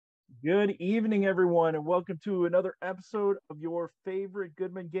Good evening, everyone, and welcome to another episode of your favorite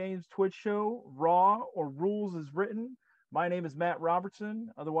Goodman Games Twitch show, Raw or Rules as Written. My name is Matt Robertson,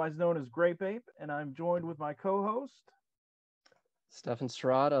 otherwise known as Grape Ape, and I'm joined with my co-host, Stefan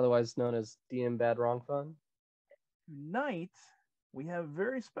Strad, otherwise known as DM Bad Wrong Fun. Tonight. We have a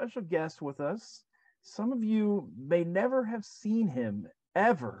very special guest with us. Some of you may never have seen him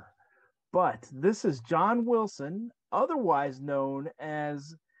ever, but this is Jon Wilson, otherwise known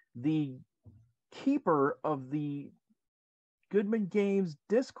as the keeper of the Goodman Games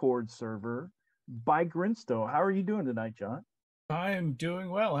Discord server by Grinstow. How are you doing tonight, Jon? I am doing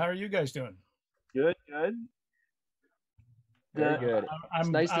well. How are you guys doing? Good, good. Very good. I'm, it's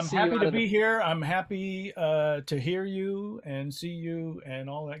nice to I'm see happy you to be here. I'm happy to hear you and see you and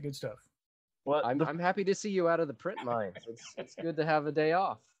all that good stuff. Well, I'm happy to see you out of the print lines. It's good to have a day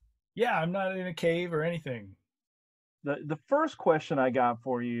off. Yeah, I'm not in a cave or anything. The first question I got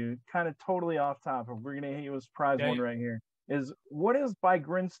for you, kind of totally off topic, we're gonna hit you with a surprise one right here. Is what is by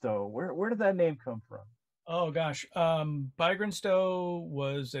Grinstow? Where did that name come from? Oh gosh, By Grinstow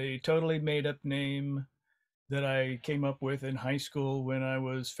was a totally made up name that I came up with in high school when I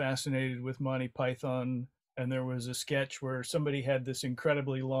was fascinated with Monty Python. And there was a sketch where somebody had this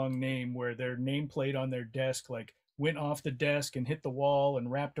incredibly long name where their nameplate on their desk like went off the desk and hit the wall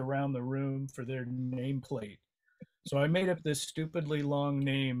and wrapped around the room for their nameplate. So I made up this stupidly long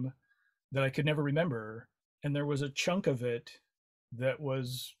name that I could never remember. And there was a chunk of it that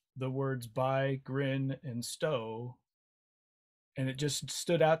was the words by, grin, and stow. And it just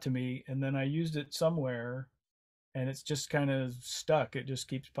stood out to me. And then I used it somewhere and it's just kind of stuck. It just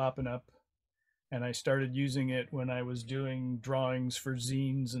keeps popping up. And I started using it when I was doing drawings for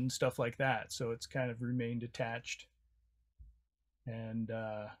zines and stuff like that. So it's kind of remained attached. And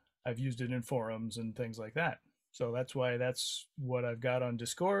I've used it in forums and things like that. So that's why that's what I've got on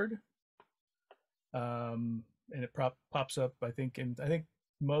Discord. And it pops up, I think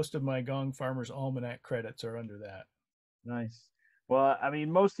most of my Gong Farmer's Almanac credits are under that. Nice. Well, I mean,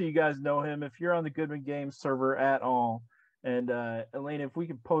 most of you guys know him. If you're on the Goodman Games server at all, and Elena, if we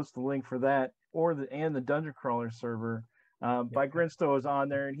could post the link for that or the Dungeon Crawler server, by Grinstow is on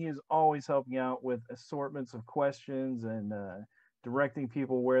there, and he is always helping out with assortments of questions and directing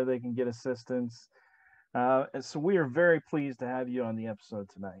people where they can get assistance. And so we are very pleased to have you on the episode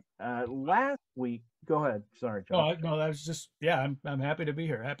tonight. Last week, go ahead. Sorry, Jon. No, that was just I'm happy to be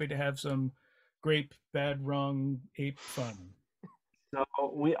here. Happy to have some great bad wrong ape fun. So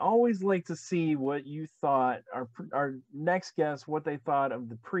we always like to see what you thought, our next guest, what they thought of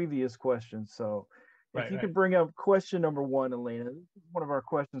the previous question. So if you could bring up question number one, Elena, this is one of our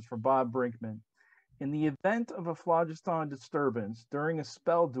questions for Bob Brinkman. In the event of a phlogiston disturbance during a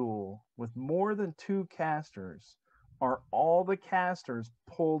spell duel with more than two casters, are all the casters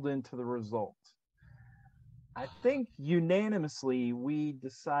pulled into the result? I think unanimously we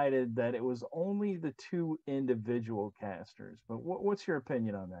decided that it was only the two individual casters. But what's your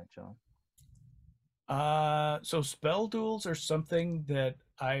opinion on that, Jon? So spell duels are something that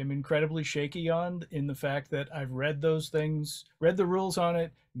I am incredibly shaky on, in the fact that I've read those things, read the rules on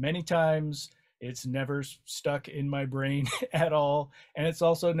it many times. It's never stuck in my brain at all. And it's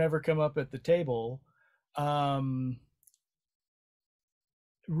also never come up at the table.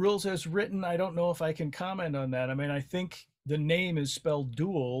 Rules as written, I don't know if I can comment on that. I mean, I think the name is spelled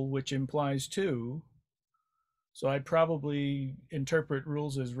dual, which implies two. So I'd probably interpret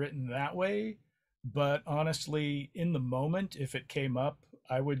rules as written that way. But honestly, in the moment, if it came up,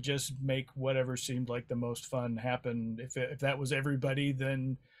 I would just make whatever seemed like the most fun happen. If that was everybody,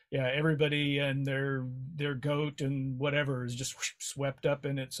 then yeah, everybody and their goat and whatever is just swept up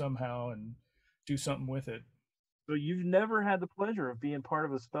in it somehow and do something with it. So you've never had the pleasure of being part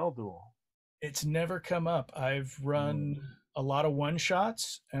of a spell duel? It's never come up. I've run a lot of one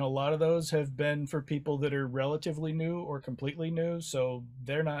shots, and a lot of those have been for people that are relatively new or completely new. So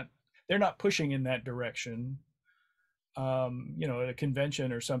they're not pushing in that direction. At a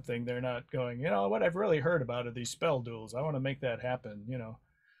convention or something, they're not going, what I've really heard about are these spell duels. I want to make that happen, We're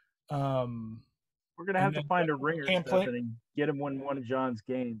gonna have to find a ringer, Stefan, and get him one of Jon's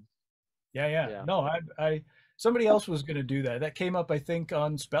games. Yeah. No, I somebody else was going to do that. That came up, I think,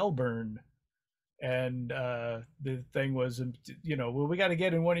 on Spellburn, and the thing was, well, we got to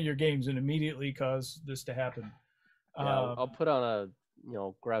get in one of your games and immediately cause this to happen. Yeah, I'll put on a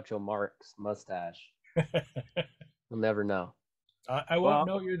Groucho Marx mustache. You'll never know. I won't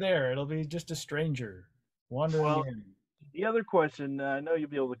know you're there. It'll be just a stranger wandering in. The other question, I know you'll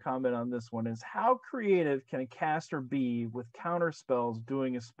be able to comment on this one, is how creative can a caster be with counter spells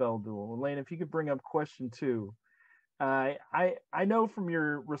doing a spell duel? Elaine, if you could bring up question 2. I know from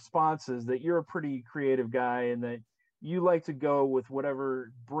your responses that you're a pretty creative guy and that you like to go with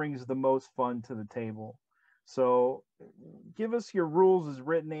whatever brings the most fun to the table. So give us your rules as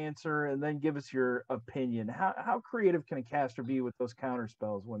written answer and then give us your opinion. How creative can a caster be with those counter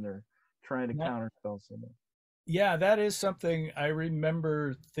spells when they're trying to counter spell something? Yeah, that is something I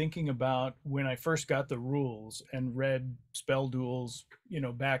remember thinking about when I first got the rules and read Spell Duels,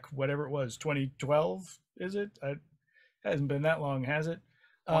 back whatever it was, 2012, is it? It hasn't been that long, has it?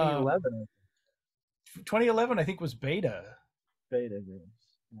 2011. 2011, I think, was beta. Beta games.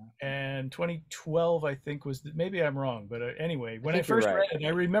 Yeah. And 2012, I think, was maybe I'm wrong, but anyway, when I first read it, I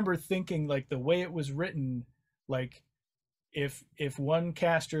remember thinking like the way it was written, like if one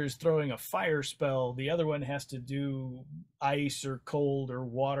caster is throwing a fire spell, the other one has to do ice or cold or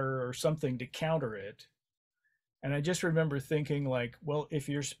water or something to counter it. And I just remember thinking like, well, if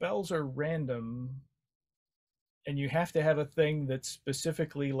your spells are random and you have to have a thing that's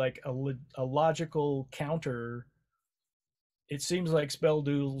specifically like a logical counter, it seems like Spell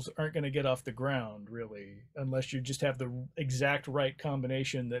Duels aren't going to get off the ground really, unless you just have the exact right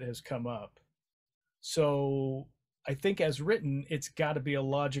combination that has come up. So I think as written, it's got to be a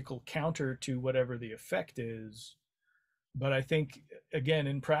logical counter to whatever the effect is. But I think, again,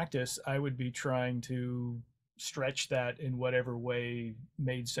 in practice, I would be trying to stretch that in whatever way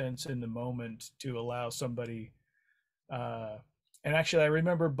made sense in the moment to allow somebody. And actually, I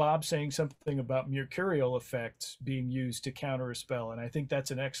remember Bob saying something about mercurial effects being used to counter a spell. And I think that's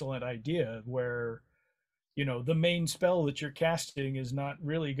an excellent idea where, the main spell that you're casting is not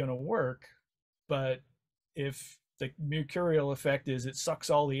really going to work. But if the mercurial effect is it sucks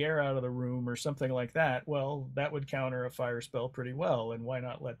all the air out of the room or something like that, well, that would counter a fire spell pretty well. And why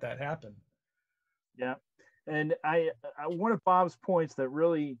not let that happen? Yeah. And I one of Bob's points that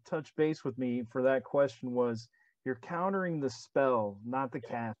really touched base with me for that question was you're countering the spell, not the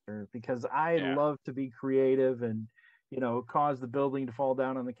caster, because I love to be creative and, cause the building to fall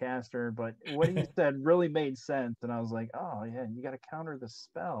down on the caster. But what he said really made sense. And I was like, oh, yeah, you got to counter the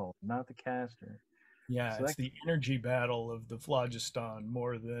spell, not the caster. Yeah, so it's the energy battle of the phlogiston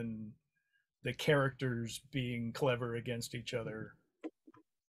more than the characters being clever against each other.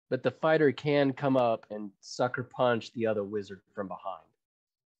 But the fighter can come up and sucker punch the other wizard from behind.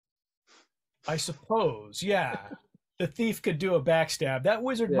 I suppose, yeah. The thief could do a backstab. That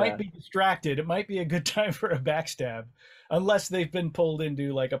wizard might be distracted. It might be a good time for a backstab, unless they've been pulled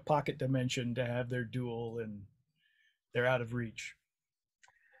into like a pocket dimension to have their duel and they're out of reach.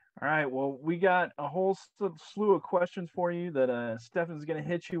 All right. Well, we got a whole slew of questions for you that Stefan's going to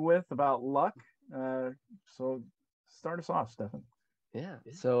hit you with about luck. So start us off, Stefan. Yeah.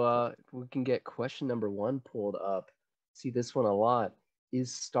 So we can get question number 1 pulled up. See this one a lot.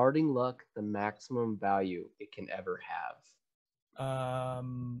 Is starting luck the maximum value it can ever have?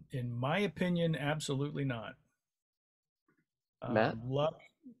 In my opinion, absolutely not. Matt?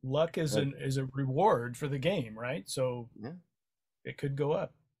 Luck is a reward for the game, right? So it could go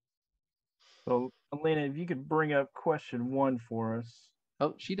up. So, Elena, if you could bring up question 1 for us.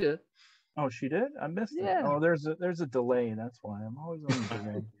 Oh, she did. Oh, she did? I missed it. Oh, there's a delay. That's why I'm always on the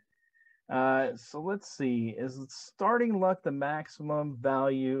delay. So let's see. Is starting luck the maximum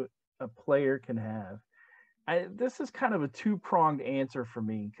value a player can have? This is kind of a two-pronged answer for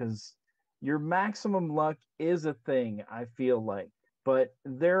me because your maximum luck is a thing, I feel like. But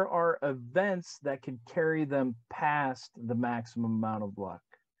there are events that can carry them past the maximum amount of luck.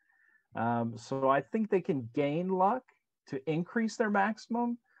 So I think they can gain luck to increase their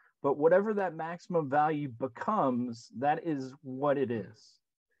maximum, but whatever that maximum value becomes, that is what it is.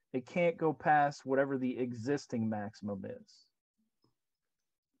 It can't go past whatever the existing maximum is.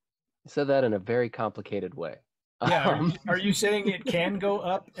 You said that in a very complicated way. Yeah. Are you saying it can go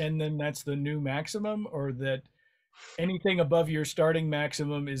up and then that's the new maximum, or that anything above your starting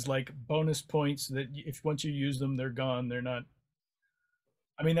maximum is like bonus points that if once you use them, they're gone? They're not.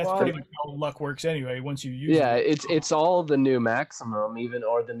 I mean, that's pretty much how luck works anyway. Once you use it. it's all the new maximum, even,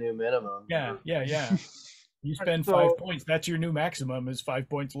 or the new minimum. Yeah. You spend 5 points. That's your new maximum is 5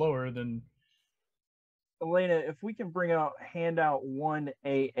 points lower than. Elena, if we can bring out handout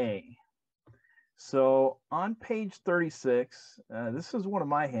 1AA. So on page 36, this is one of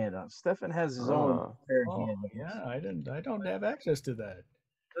my handouts. Stefan has his own handouts. Yeah, I don't have access to that.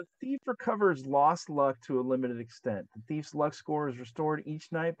 The thief recovers lost luck to a limited extent. The thief's luck score is restored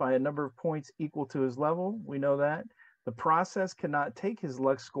each night by a number of points equal to his level. We know that. The process cannot take his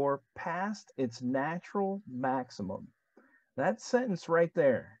luck score past its natural maximum. That sentence right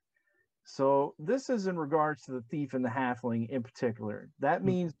there. So this is in regards to the thief and the halfling in particular. That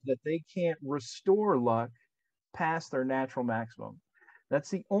means that they can't restore luck past their natural maximum. That's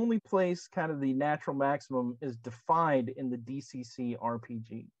the only place kind of the natural maximum is defined in the DCC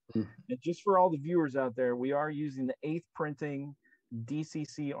RPG. And just for all the viewers out there, we are using the 8th printing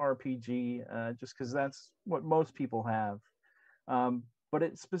DCC RPG just because that's what most people have. But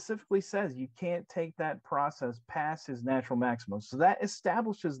it specifically says you can't take that process past his natural maximum. So that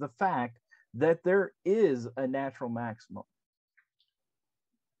establishes the fact that there is a natural maximum.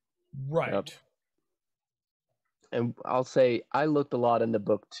 Right. Yep. And I'll say I looked a lot in the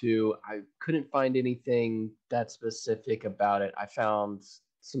book too. I couldn't find anything that specific about it. I found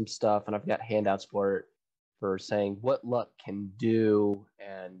some stuff, and I've got handouts for saying what luck can do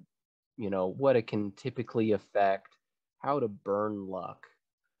and, you know, what it can typically affect, how to burn luck.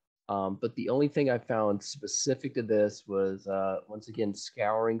 But the only thing I found specific to this was, once again,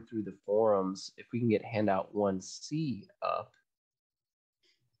 scouring through the forums. If we can get handout 1C up.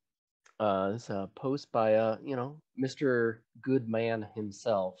 It's a post by Mr. Goodman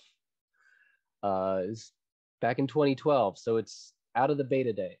himself. Is back in 2012, so it's out of the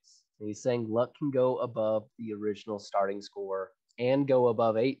beta days. And he's saying luck can go above the original starting score and go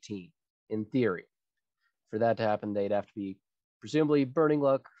above 18 in theory. For that to happen, they'd have to be presumably burning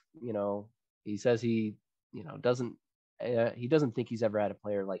luck. You know, he says he doesn't think he's ever had a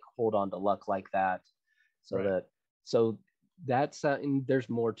player like hold on to luck like that. So that's and there's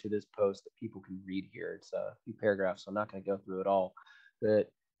more to this post that people can read here. It's a few paragraphs, so I'm not going to go through it all.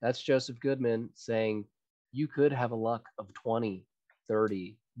 But that's Joseph Goodman saying you could have a luck of 20,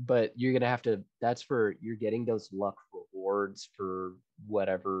 30, but you're going to have to, you're getting those luck rewards for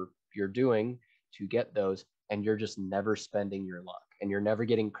whatever you're doing to get those, and you're just never spending your luck, and you're never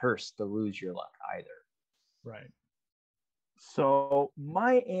getting cursed to lose your luck either. Right. So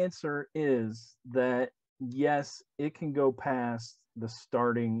my answer is that yes, it can go past the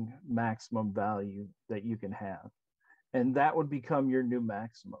starting maximum value that you can have, and that would become your new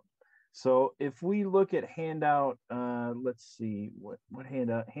maximum. So if we look at handout, let's see, what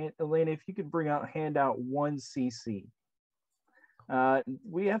handout, Elena, if you could bring out handout 1CC.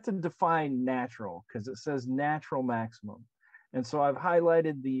 We have to define natural because it says natural maximum. And so I've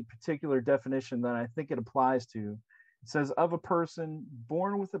highlighted the particular definition that I think it applies to. It says of a person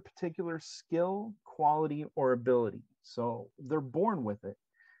born with a particular skill, quality, or ability. So they're born with it.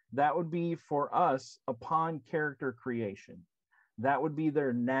 That would be for us upon character creation. That would be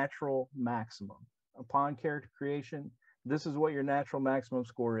their natural maximum. Upon character creation, this is what your natural maximum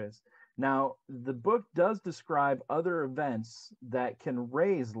score is. Now, the book does describe other events that can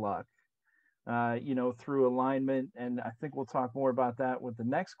raise luck, through alignment. And I think we'll talk more about that with the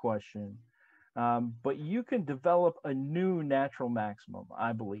next question. But you can develop a new natural maximum,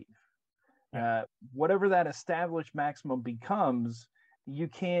 I believe. Whatever that established maximum becomes, you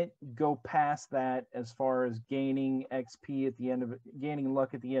can't go past that as far as gaining XP at the end of it, gaining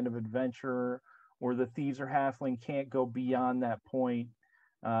luck at the end of adventure, or the thieves or halfling can't go beyond that point,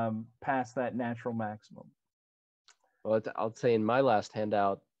 past that natural maximum. Well, I'll say in my last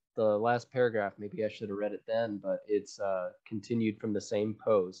handout, the last paragraph, maybe I should have read it then, but it's continued from the same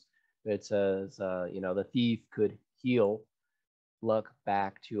post. It says, the thief could heal luck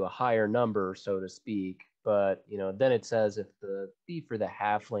back to a higher number, so to speak. But, then it says if the thief or the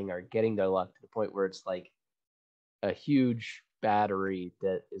halfling are getting their luck to the point where it's like a huge battery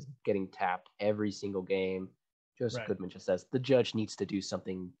that is getting tapped every single game, Joseph Goodman just says the judge needs to do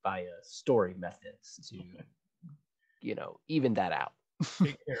something via story methods to, even that out.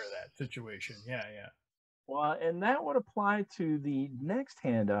 Take care of that situation. Yeah. Well, and that would apply to the next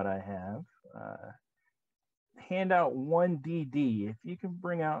handout I have, handout 1DD. If you can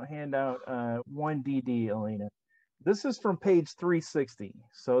bring out handout 1DD, Elena. This is from page 360.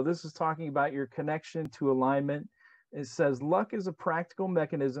 So this is talking about your connection to alignment. It says luck is a practical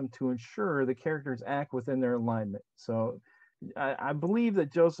mechanism to ensure the characters act within their alignment. So I believe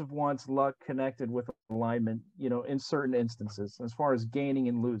that Joseph wants luck connected with alignment, in certain instances, as far as gaining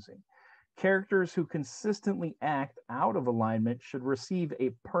and losing. Characters who consistently act out of alignment should receive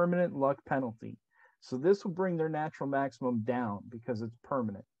a permanent luck penalty. So this will bring their natural maximum down because it's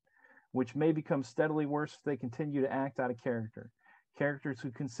permanent, which may become steadily worse if they continue to act out of character. Characters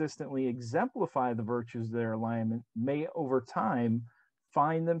who consistently exemplify the virtues of their alignment may, over time,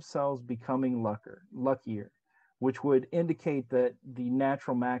 find themselves becoming luckier, which would indicate that the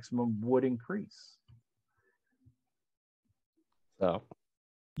natural maximum would increase. So,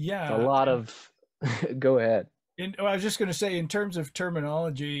 yeah, a lot of. Go ahead. I was just going to say, in terms of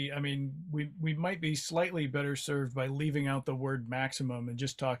terminology, I mean, we might be slightly better served by leaving out the word maximum and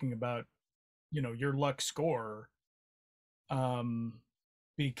just talking about, your luck score,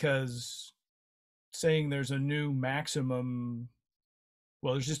 because saying there's a new maximum.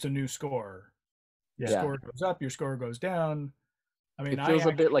 Well, there's just a new score. Your score goes up, your score goes down. I mean, it feels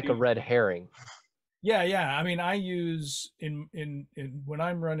a bit like a red herring. Yeah. I mean, I use in when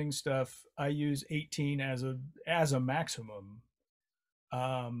I'm running stuff, I use 18 as a maximum.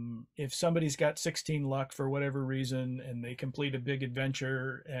 If somebody's got 16 luck for whatever reason and they complete a big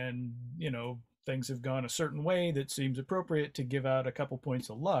adventure and, things have gone a certain way that seems appropriate to give out a couple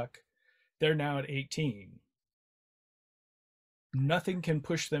points of luck, they're now at 18. Nothing can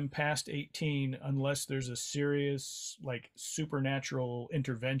push them past 18 unless there's a serious, like, supernatural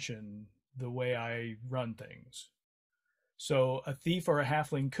intervention the way I run things. So a thief or a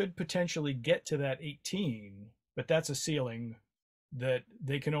halfling could potentially get to that 18, but that's a ceiling that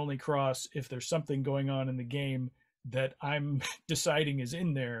they can only cross if there's something going on in the game that I'm deciding is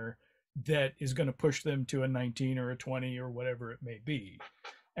in there that is going to push them to a 19 or a 20 or whatever it may be.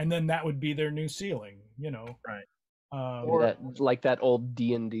 And then that would be their new ceiling, Right. Or like that old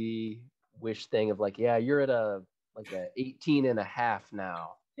D&D wish thing of like, yeah, you're at a 18 and a half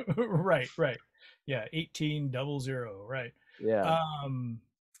now. Right. Yeah, 1800, right. Yeah.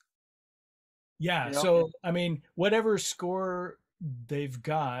 So I mean, whatever score they've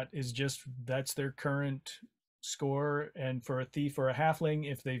got is just, that's their current score. And for a thief or a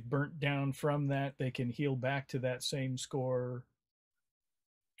halfling, if they've burnt down from that, they can heal back to that same score.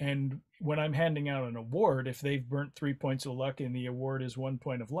 And when I'm handing out an award, if they've burnt 3 points of luck and the award is 1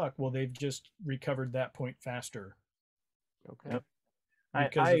 point of luck, well, they've just recovered that point faster. Okay.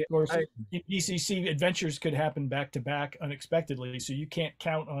 Because, of course, in DCC, adventures could happen back to back unexpectedly, so you can't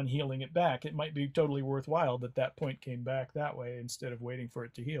count on healing it back. It might be totally worthwhile that point came back that way instead of waiting for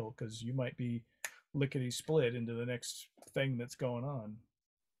it to heal, because you might be lickety-split into the next thing that's going on.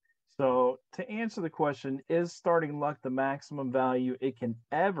 So to answer the question, is starting luck the maximum value it can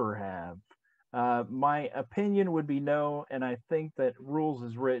ever have? My opinion would be no, and I think that rules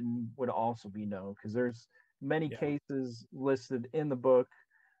as written would also be no, because there's many cases listed in the book.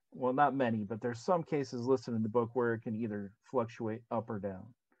 Well, not many, but there's some cases listed in the book where it can either fluctuate up or down.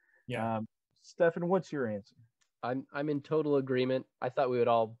 Yeah. Stefan, what's your answer? I'm in total agreement. I thought we would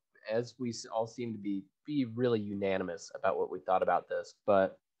all, as we all seem to be really unanimous about what we thought about this,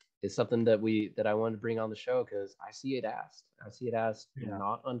 but it's something that I wanted to bring on the show because I see it asked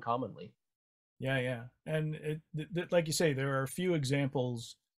not uncommonly. Yeah. And like you say, there are a few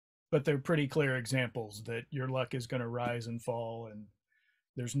examples, but they're pretty clear examples that your luck is going to rise and fall, and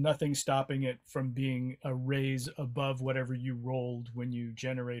there's nothing stopping it from being a raise above whatever you rolled when you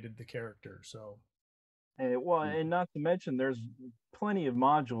generated the character. So, and not to mention, there's plenty of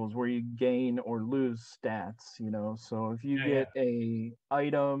modules where you gain or lose stats. So if you get a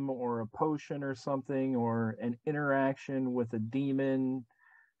item or a potion or something, or an interaction with a demon,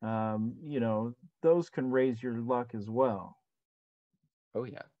 those can raise your luck as well. Oh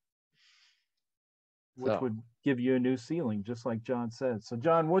yeah. Which would give you a new ceiling, just like John said. So,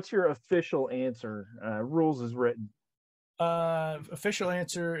 John, what's your official answer? Rules as written. Official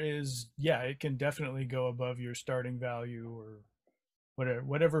answer is it can definitely go above your starting value, or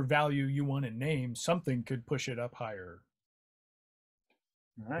whatever value you want to name. Something could push it up higher.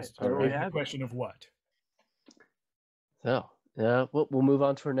 All right. So we have a question of what? So, we'll move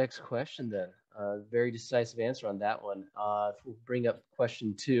on to our next question then. Very decisive answer on that one. We'll bring up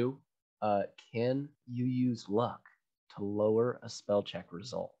question 2. Can you use luck to lower a spell check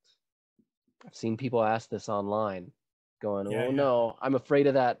result? I've seen people ask this online, going, no, I'm afraid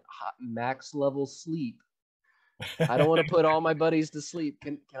of that max level sleep. I don't want to put all my buddies to sleep.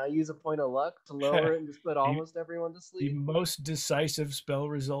 Can I use a point of luck to lower it and just put almost everyone to sleep? The most decisive spell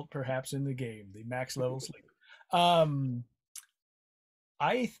result perhaps in the game, the max level sleep.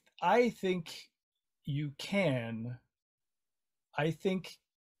 I think you can. I think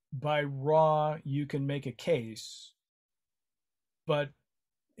by raw you can make a case, but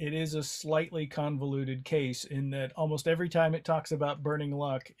it is a slightly convoluted case in that almost every time it talks about burning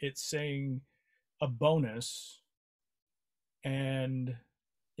luck, it's saying a bonus, and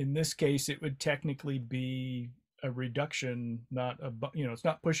in this case it would technically be a reduction, not it's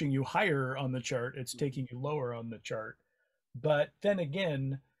not pushing you higher on the chart, it's taking you lower on the chart. But then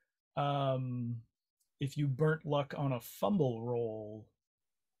again, if you burnt luck on a fumble roll,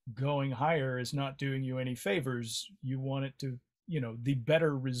 going higher is not doing you any favors. You want it to, the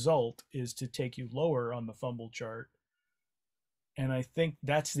better result is to take you lower on the fumble chart. And I think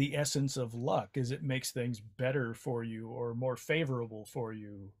that's the essence of luck, is it makes things better for you or more favorable for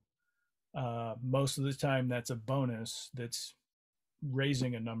you. Most of the time that's a bonus that's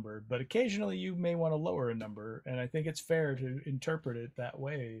raising a number, but occasionally you may want to lower a number. And I think it's fair to interpret it that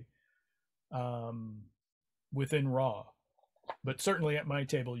way. within Raw. But certainly at my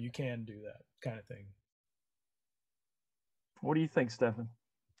table, you can do that kind of thing. What do you think, Stefan?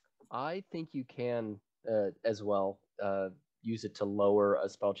 I think you can as well use it to lower a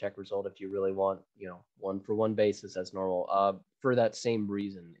spell check result if you really want, 1-for-1 basis as normal. For that same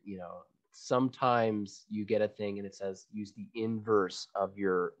reason, sometimes you get a thing and it says use the inverse of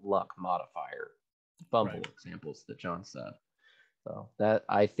your luck modifier. Fumble examples that Jon said. So that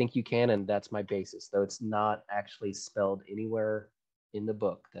I think you can, and that's my basis, though it's not actually spelled anywhere in the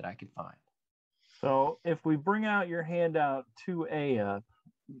book that I could find. So if we bring out your handout 2A up,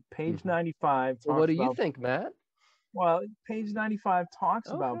 page 95. Well, what do you think, Matt? Well, page 95 talks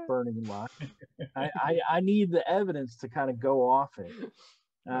about burning luck. I need the evidence to kind of go off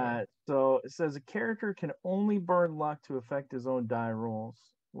it. So it says a character can only burn luck to affect his own die rolls.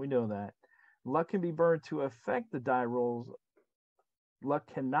 We know that. Luck can be burned to affect the die rolls. Luck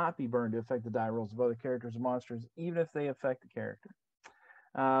cannot be burned to affect the die rolls of other characters or monsters, even if they affect the character.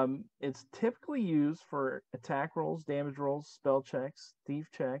 It's typically used for attack rolls, damage rolls, spell checks, thief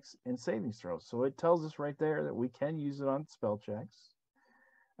checks, and savings throws. So it tells us right there that we can use it on spell checks.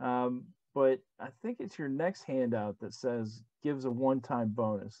 But I think it's your next handout that says gives a one-time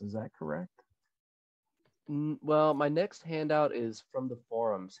bonus. Is that correct? Well, my next handout is from the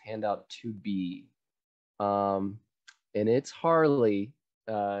forums, handout 2B. And it's Harley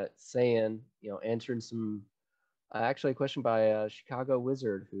saying, answering some, actually a question by a Chicago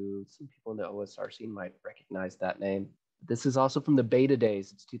Wizard, who some people in the OSR scene might recognize that name. This is also from the beta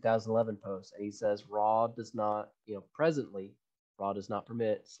days. It's 2011 post. And he says, Raw does not, presently, Raw does not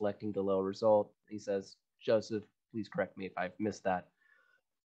permit selecting the low result. He says, Joseph, please correct me if I've missed that.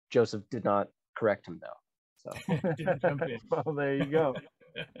 Joseph did not correct him, though. So well, there you go.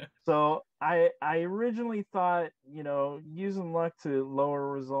 So I originally thought, using luck to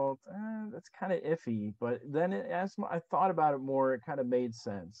lower results, that's kind of iffy. But then as I thought about it more, it kind of made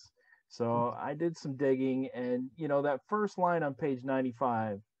sense. So I did some digging, and that first line on page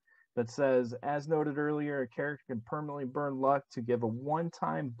 95 that says, as noted earlier, a character can permanently burn luck to give a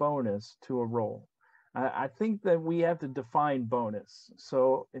one-time bonus to a roll. I think that we have to define bonus.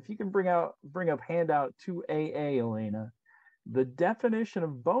 So if you can bring up handout 2AA, Elena. The definition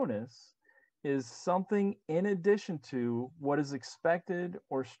of bonus is something in addition to what is expected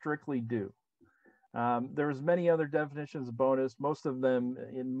or strictly due. There's many other definitions of bonus, most of them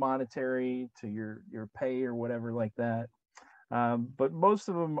in monetary to your pay or whatever like that. But most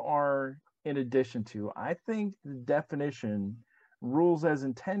of them are in addition to. I think the definition, rules as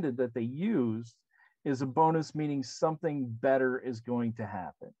intended that they used, is a bonus meaning something better is going to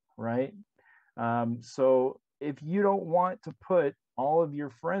happen, right? So if you don't want to put all of your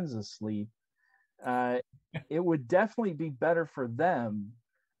friends asleep, it would definitely be better for them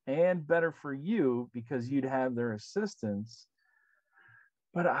and better for you because you'd have their assistance.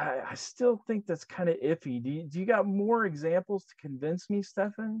 But I still think that's kind of iffy. Do you got more examples to convince me,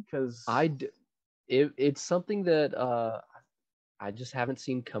 Stefan? Because it's something that I just haven't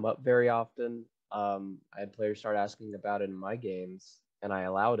seen come up very often. I had players start asking about it in my games, and I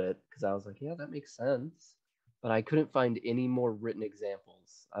allowed it because I was like, yeah, that makes sense. But I couldn't find any more written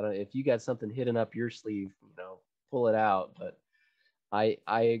examples. I don't know if you got something hidden up your sleeve, pull it out. But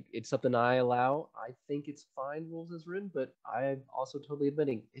it's something I allow. I think it's fine, rules as written, but I'm also totally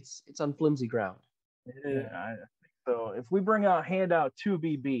admitting it's on flimsy ground. Yeah, I think so. If we bring out handout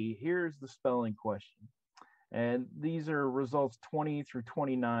 2BB, here's the spelling question. And these are results 20 through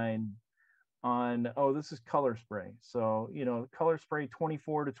 29 on, this is color spray. So, color spray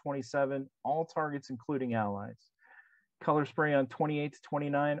 24 to 27, all targets including allies. Color spray on 28 to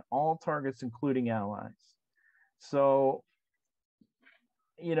 29, all targets including allies. So,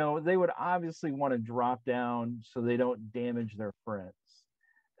 they would obviously want to drop down so they don't damage their friends.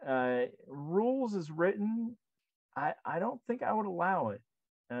 Rules is written, I don't think I would allow it.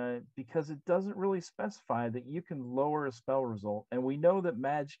 Because it doesn't really specify that you can lower a spell result. And we know that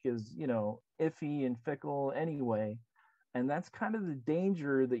magic is, iffy and fickle anyway. And that's kind of the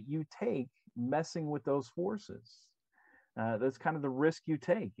danger that you take messing with those forces. That's kind of the risk you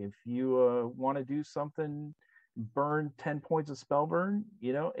take. If you want to do something, burn 10 points of spell burn,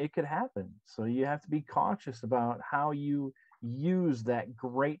 it could happen. So you have to be cautious about how you use that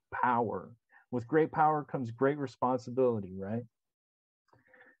great power. With great power comes great responsibility, right?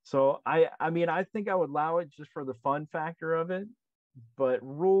 So I mean, I think I would allow it just for the fun factor of it, but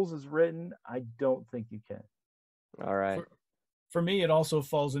rules as written, I don't think you can. All right. For me, it also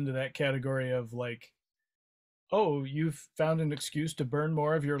falls into that category of like oh, you've found an excuse to burn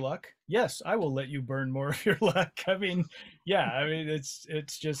more of your luck? Yes, I will let you burn more of your luck. I mean, yeah, I mean it's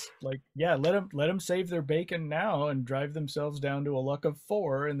just like, yeah, let them save their bacon now and drive themselves down to a luck of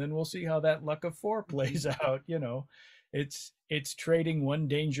 4, and then we'll see how that luck of 4 plays out, you know. It's trading one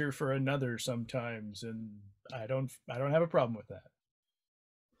danger for another sometimes, and I don't have a problem with that.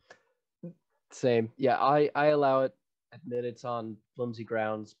 Same. Yeah, I allow it. Admit it's on flimsy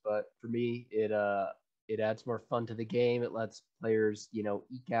grounds, but for me, it adds more fun to the game. It lets players,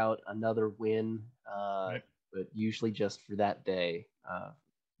 eke out another win, Right. but usually just for that day.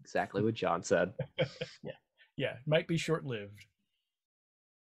 Exactly what Jon said. Yeah, it might be short-lived.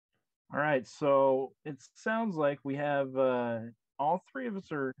 All right, so it sounds like we have all three of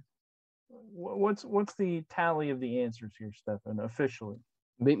us are. What's the tally of the answers here, Stefan? Officially,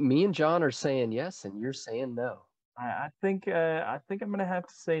 Me and Jon are saying yes, and you're saying no. I think I'm gonna have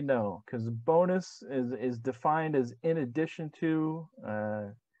to say no, because bonus is defined as in addition to,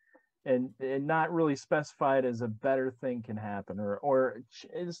 and not really specified as a better thing can happen, or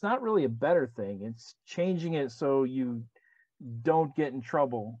it's not really a better thing. It's changing it so you don't get in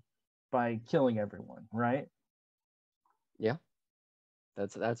trouble by killing everyone, right? Yeah,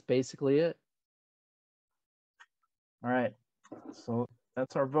 that's basically it. All right, so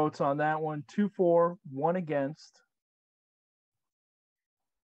that's our votes on that one. 2 for, 1 against.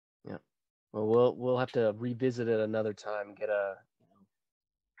 Yeah. Well, we'll have to revisit it another time.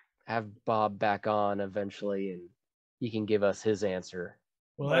 Have Bob back on eventually, and he can give us his answer.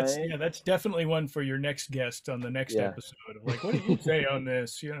 Well, that's definitely one for your next guest on the next episode. Of like, what do you say on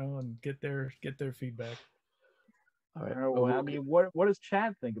this? And get their feedback. All right. Well, I mean, what does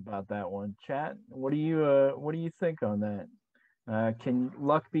Chad think about that one? Chad, what do you think on that? Can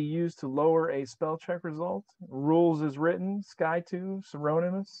luck be used to lower a spell check result? Rules as written, Sky 2,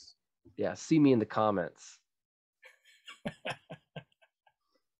 Seronimus? Yeah, see me in the comments.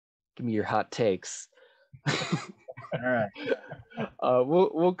 Give me your hot takes. All right.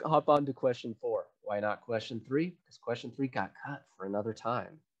 We'll hop on to question 4. Why not question 3? Because question 3 got cut for another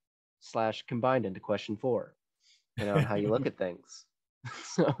time / combined into question 4. On how you look at things.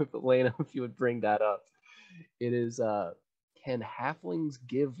 So, Elena, if you would bring that up, it is can halflings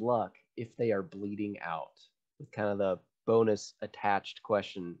give luck if they are bleeding out? With kind of the bonus attached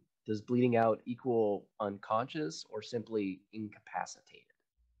question: does bleeding out equal unconscious or simply incapacitated?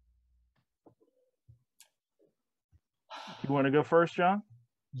 You want to go first, Jon?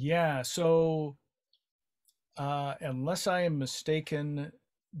 Yeah. So, unless I am mistaken,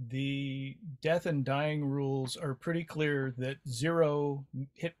 the death and dying rules are pretty clear that 0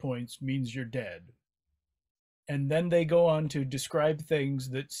 hit points means you're dead. And then they go on to describe things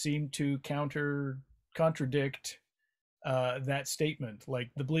that seem to contradict that statement, like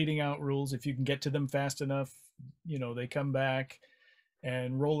the bleeding out rules. If you can get to them fast enough, they come back.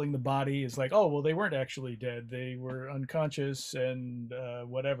 And rolling the body is like, oh, well, they weren't actually dead. They were unconscious and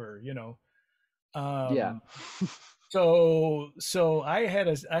whatever, Yeah. So I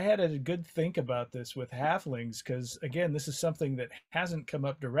had a good think about this with halflings, because again, this is something that hasn't come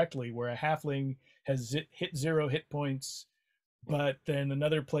up directly, where a halfling has hit 0 hit points, but then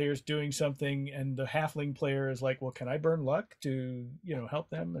another player's doing something and the halfling player is like, well, can I burn luck to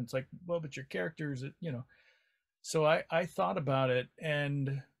help them? And it's like, well, but your character's So I thought about it,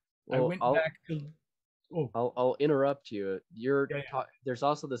 and I went back to. Oh, I'll interrupt you. There's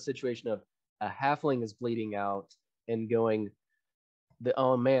also the situation of a halfling is bleeding out and going,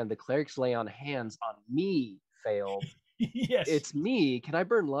 oh man, the cleric's lay on hands on me failed. Yes, it's me. Can I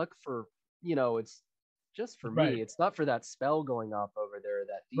burn luck for it's just for me. It's not for that spell going off over there.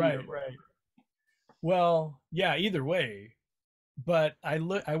 That right. Well, yeah. Either way. But I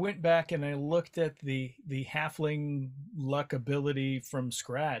went back and I looked at the halfling luck ability from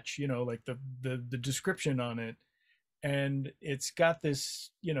scratch, like the description on it, and it's got this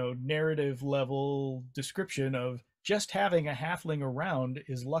narrative level description of just having a halfling around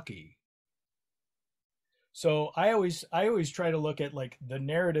is lucky. So I always try to look at like the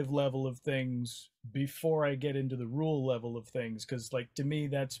narrative level of things before I get into the rule level of things, because like to me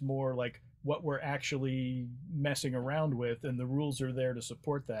that's more like what we're actually messing around with, and the rules are there to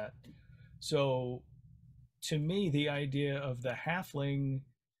support that. So to me, the idea of the halfling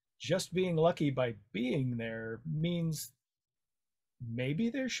just being lucky by being there means maybe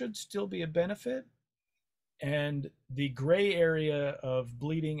there should still be a benefit, and the gray area of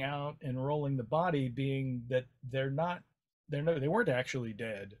bleeding out and rolling the body being that they weren't actually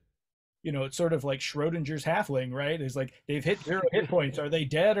dead. It's sort of like Schrodinger's halfling, right? It's like they've hit 0 hit points. Are they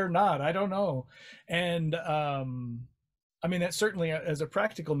dead or not? I don't know. And I mean, that's certainly as a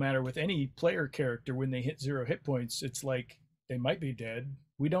practical matter with any player character, when they hit 0 hit points, it's like they might be dead.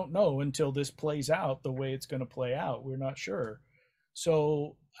 We don't know until this plays out the way it's going to play out. We're not sure.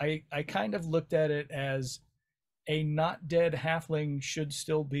 So I kind of looked at it as a not dead halfling should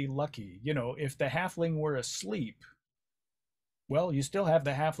still be lucky. You know, if the halfling were asleep, well, you still have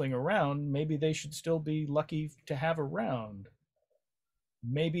the halfling around. Maybe they should still be lucky to have around.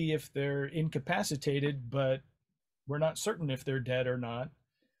 Maybe if they're incapacitated, but we're not certain if they're dead or not,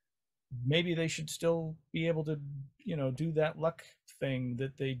 maybe they should still be able to, you know, do that luck thing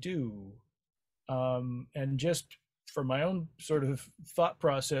that they do. And just for my own sort of thought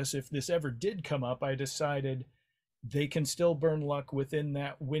process, if this ever did come up, I decided they can still burn luck within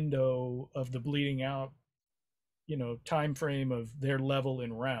that window of the bleeding out, you know, time frame of their level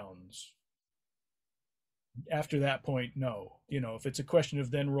in rounds. After that point, no. You know, if it's a question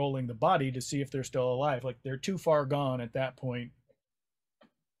of then rolling the body to see if they're still alive, like they're too far gone at that point,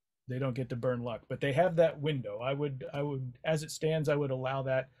 they don't get to burn luck. But they have that window. I would, as it stands, I would allow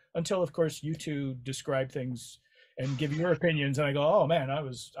that until, of course, you two describe things and give your opinions, and I go, oh man, I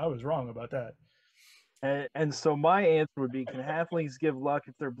was wrong about that. And so my answer would be, can halflings give luck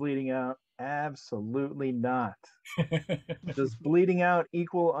if they're bleeding out? Absolutely not. Does bleeding out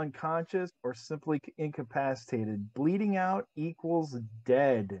equal unconscious or simply incapacitated? Bleeding out equals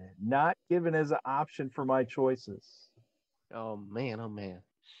dead, not given as an option for my choices. Oh man, oh man.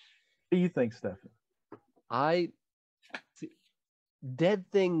 What do you think, Stefan? Dead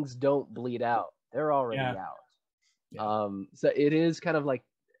things don't bleed out. They're already out. Yeah. So it is kind of like,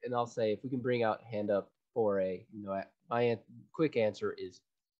 and I'll say, if we can bring out hand up for a, you know, my quick answer is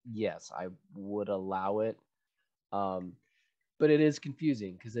yes, I would allow it. But it is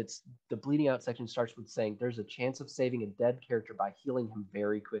confusing because it's the bleeding out section starts with saying there's a chance of saving a dead character by healing him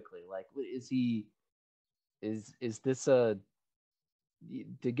very quickly. Like, is this a,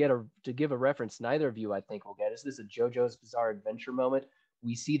 to give a reference neither of you I think will get, is this a JoJo's Bizarre Adventure moment?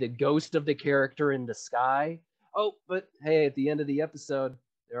 We see the ghost of the character in the sky. Oh, but hey, at the end of the episode,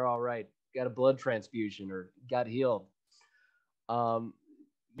 they're all right. Got a blood transfusion or got healed.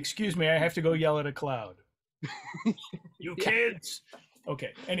 Excuse me, I have to go yell at a cloud. You kids.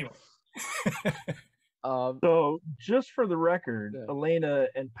 Okay, anyway. So just for the record, Elena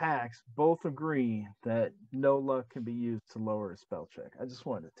and Pax both agree that no luck can be used to lower a spell check. I just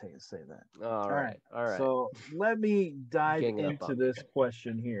wanted to say that. All right. So let me dive into this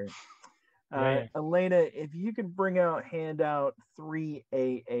question here. Elena, if you could bring out handout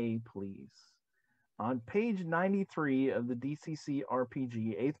 3AA, please. On page 93 of the DCC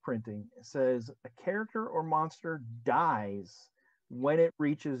RPG 8th printing, it says a character or monster dies when it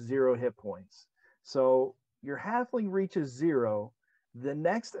reaches 0 hit points. So your halfling reaches 0. The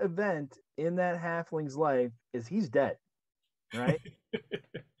next event in that halfling's life is he's dead, right?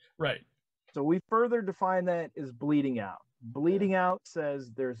 Right. So we further define that as bleeding out. Bleeding out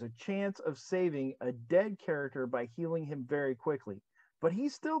says there's a chance of saving a dead character by healing him very quickly, but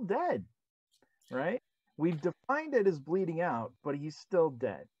he's still dead, right? We've defined it as bleeding out, but he's still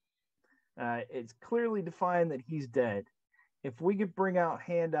dead. It's clearly defined that he's dead. If we could bring out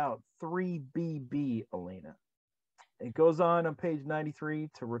handout 3BB, Elena. It goes on page 93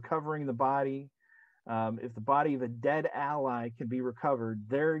 to recovering the body. If the body of a dead ally can be recovered,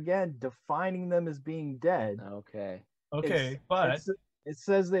 they're again defining them as being dead. Okay, but it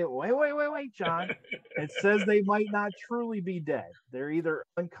says they wait, John. It says they might not truly be dead. They're either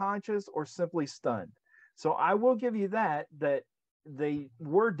unconscious or simply stunned. So I will give you that they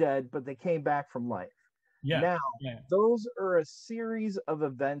were dead, but they came back from life. Those are a series of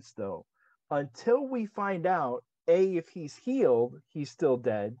events, though. Until we find out, A, if he's healed, he's still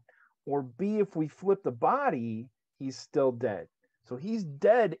dead, or B, if we flip the body, he's still dead. So he's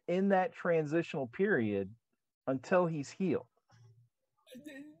dead in that transitional period until he's healed.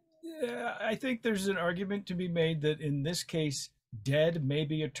 I think there's an argument to be made that in this case, dead may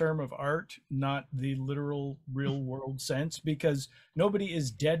be a term of art, not the literal real world sense, because nobody is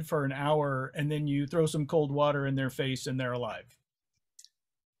dead for an hour and then you throw some cold water in their face and they're alive.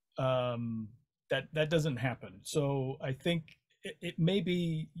 That doesn't happen. So I think it may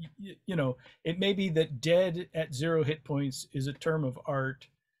be, you know, it may be that dead at 0 hit points is a term of art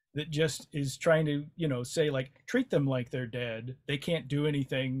that just is trying to, you know, say like, treat them like they're dead. They can't do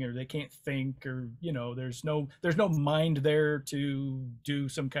anything, or they can't think, or, you know, there's no mind there to do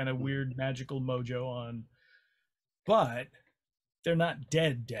some kind of weird magical mojo on, but they're not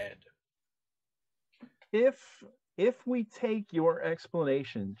dead. If we take your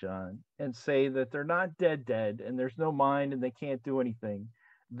explanation, John, and say that they're not dead and there's no mind and they can't do anything,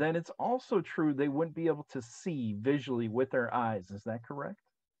 then it's also true they wouldn't be able to see visually with their eyes. Is that correct?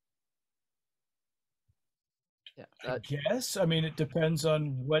 Yeah. I guess. I mean, it depends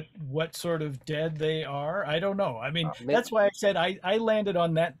on what sort of dead they are. I don't know. I mean, that's why I said I landed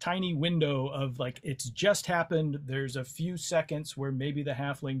on that tiny window of like it's just happened. There's a few seconds where maybe the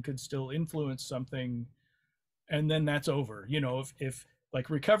halfling could still influence something, and then that's over. You know, if like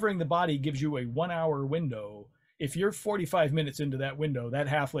recovering the body gives you a 1 hour window, if you're 45 minutes into that window, that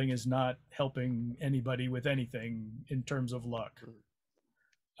halfling is not helping anybody with anything in terms of luck.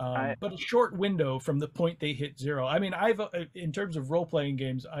 But a short window from the point they hit zero. I mean, in terms of role-playing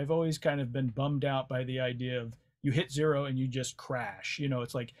games, I've always kind of been bummed out by the idea of you hit zero and you just crash. You know,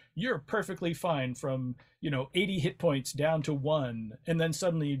 it's like you're perfectly fine from, 80 hit points down to 1, and then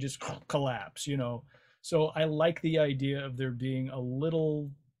suddenly you just collapse, So I like the idea of there being a little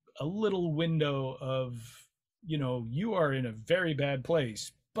window of, you are in a very bad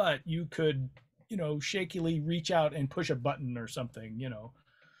place, but you could, shakily reach out and push a button or something.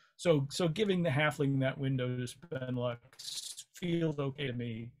 So giving the halfling that window to spend luck feels okay to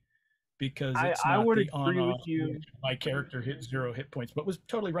me, because it's I not would the agree with you. my character hit 0 hit points, but was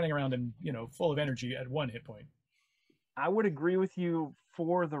totally running around and full of energy at 1 hit point. I would agree with you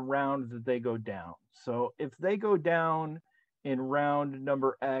for the round that they go down. So if they go down in round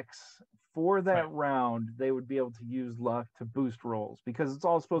number X, for that round, they would be able to use luck to boost rolls because it's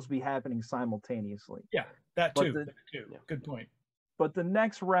all supposed to be happening simultaneously. Yeah, that too. Good point. But the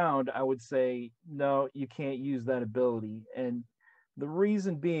next round, I would say, no, you can't use that ability. And the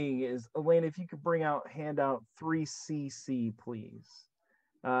reason being is, Elena, if you could hand out 3CC, please.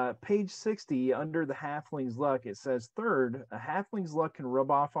 Page 60, under the halfling's luck, it says, third, a halfling's luck can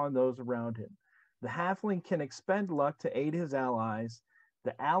rub off on those around him. The halfling can expend luck to aid his allies.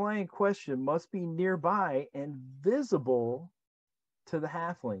 The ally in question must be nearby and visible to the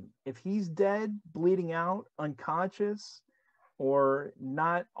halfling. If he's dead, bleeding out, unconscious, or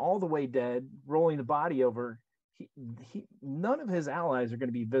not all the way dead, rolling the body over, none of his allies are going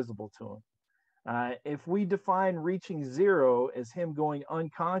to be visible to him. If we define reaching 0 as him going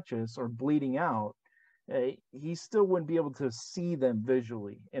unconscious or bleeding out, he still wouldn't be able to see them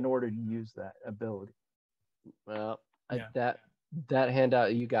visually in order to use that ability. Well, that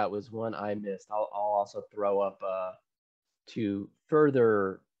handout you got was one I missed. I'll also throw up to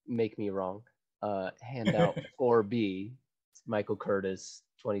further make me wrong. Handout 4B. Michael Curtis,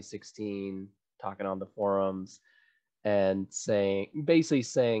 2016, talking on the forums and basically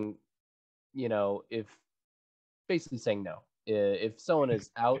saying no. If someone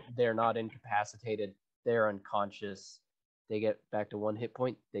is out, they're not incapacitated, they're unconscious, they get back to 1 hit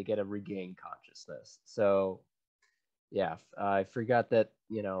point, they get a regain consciousness. So yeah, I forgot that,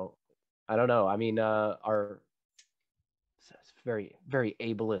 I don't know. I mean, our very, very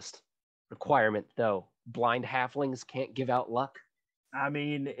ableist requirement, though. Blind halflings can't give out luck. I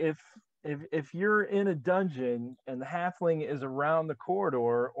mean, if you're in a dungeon and the halfling is around the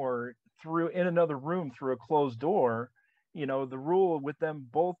corridor or in another room through a closed door, the rule with them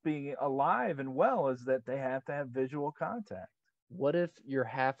both being alive and well is that they have to have visual contact. What if your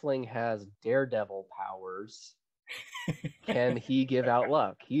halfling has daredevil powers? Can he give out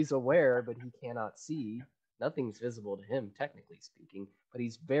luck? He's aware, but he cannot see. Nothing's visible to him, technically speaking, but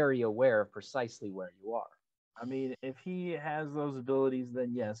he's very aware of precisely where you are. I mean, if he has those abilities,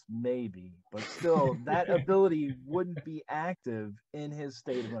 then yes, maybe. But still, that ability wouldn't be active in his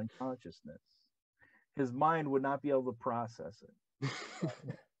state of unconsciousness. His mind would not be able to process it.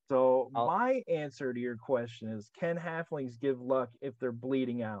 So my answer to your question is, can halflings give luck if they're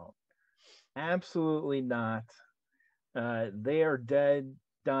bleeding out? Absolutely not. They are dead,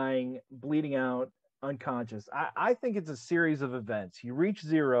 dying, bleeding out, unconscious. I think it's a series of events. You reach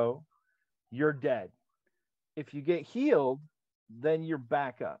 0, you're dead. If you get healed, then you're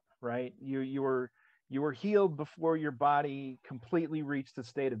back up, right? You were healed before your body completely reached the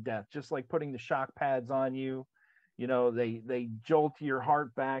state of death. Just like putting the shock pads on you, they jolt your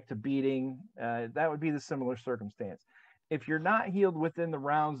heart back to beating. That would be the similar circumstance. If you're not healed within the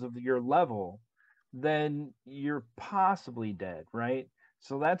rounds of your level, then you're possibly dead, right?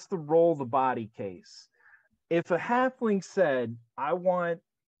 So that's the roll the body case. If a halfling said,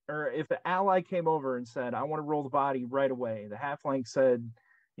 if an ally came over and said, I want to roll the body right away, the halfling said,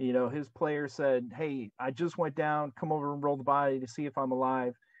 his player said, hey, I just went down, come over and roll the body to see if I'm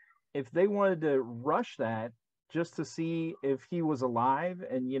alive. If they wanted to rush that just to see if he was alive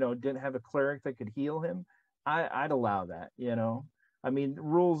and, didn't have a cleric that could heal him, I'd allow that, I mean,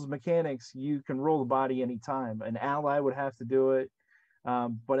 rules, mechanics, you can roll the body anytime. An ally would have to do it.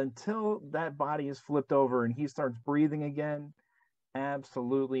 But until that body is flipped over and he starts breathing again,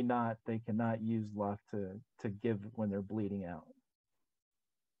 Absolutely not. They cannot use luck to give when they're bleeding out.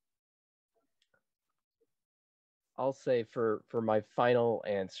 I'll say for my final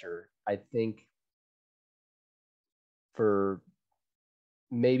answer, I think for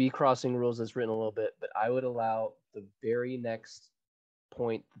maybe crossing rules is written a little bit, but I would allow the very next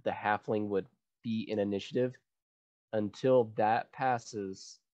point that the halfling would be in initiative. Until that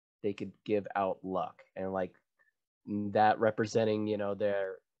passes, they could give out luck, and like that representing,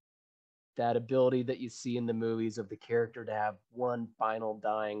 that ability that you see in the movies of the character to have one final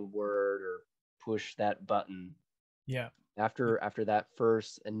dying word or push that button. Yeah. After that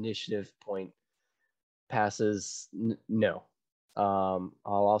first initiative point passes, no. I'll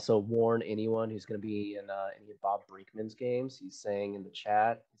also warn anyone who's going to be in any of Bob Brinkman's games. He's saying in the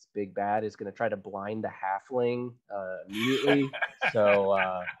chat, his big bad is going to try to blind the halfling immediately. So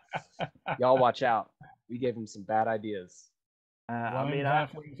y'all watch out. We gave him some bad ideas.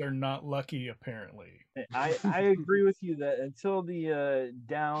 Halflings are not lucky, apparently. I agree with you that until the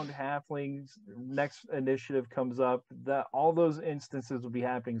downed halflings next initiative comes up, that all those instances will be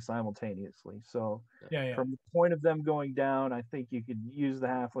happening simultaneously. So from the point of them going down, I think you could use the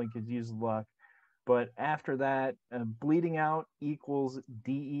halfling, could use luck. But after that, bleeding out equals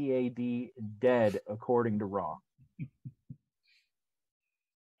DEAD, dead, according to Raw.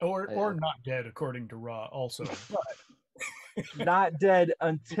 Or not dead, according to Raw, also. But not dead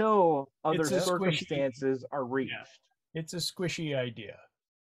until other circumstances are reached. Yeah. It's a squishy idea.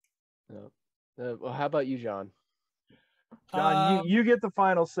 Well, how about you, John? John, you get the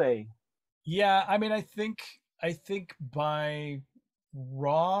final say. Yeah, I mean, I think by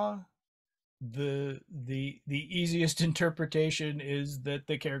Raw, the easiest interpretation is that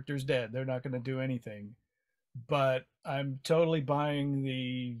the character's dead. They're not going to do anything. But I'm totally buying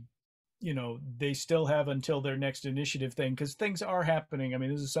the, they still have until their next initiative thing, because things are happening. I mean,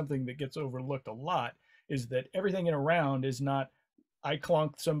 this is something that gets overlooked a lot, is that everything in a round is not, I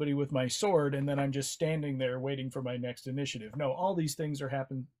clonked somebody with my sword and then I'm just standing there waiting for my next initiative. No, all these things are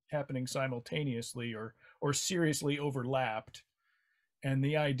happening simultaneously or seriously overlapped. And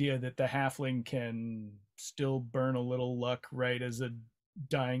the idea that the halfling can still burn a little luck right as a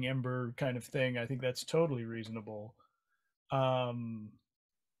dying ember kind of thing, I think that's totally reasonable. And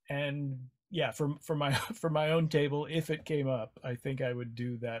yeah, for my own table, if it came up, I think I would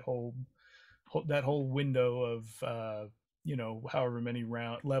do that whole window of however many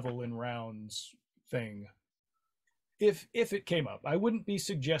level in rounds thing. If it came up, I wouldn't be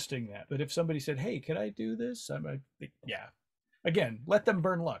suggesting that, but if somebody said, "Hey, can I do this?" I might think, yeah. Again, let them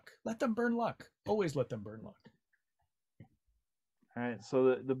burn luck. Let them burn luck. Always let them burn luck. All right.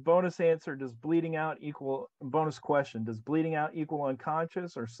 So the bonus answer, does bleeding out equal, bonus question, does bleeding out equal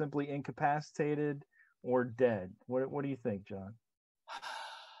unconscious or simply incapacitated or dead? What do you think, John?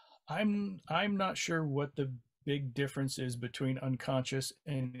 I'm not sure what the big difference is between unconscious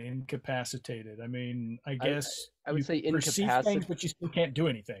and incapacitated. I mean, I guess I would say incapacitated things, but you still can't do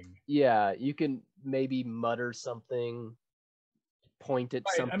anything. Yeah, you can maybe mutter something, point at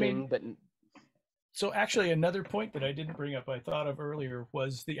something, but so actually another point that I didn't bring up, I thought of earlier,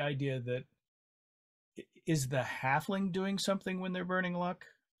 was the idea that, is the halfling doing something when they're burning luck?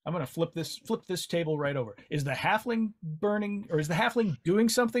 I'm going to flip this table right over. Is the halfling burning, or is the halfling doing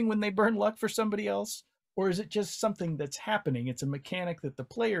something when they burn luck for somebody else? Or is it just something that's happening? It's a mechanic that the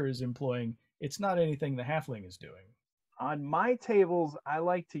player is employing. It's not anything the halfling is doing. On my tables, I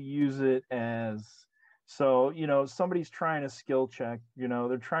like to use it as, so, somebody's trying a skill check,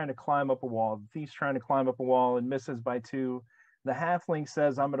 they're trying to climb up a wall. The thief's trying to climb up a wall and misses by 2. The halfling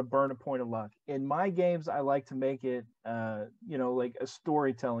says, I'm going to burn a point of luck. In my games, I like to make it, like a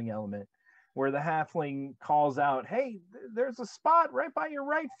storytelling element where the halfling calls out, hey, there's a spot right by your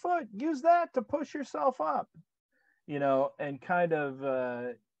right foot. Use that to push yourself up, and kind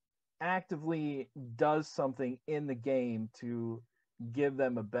of actively does something in the game to give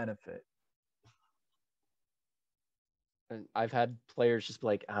them a benefit. I've had players just be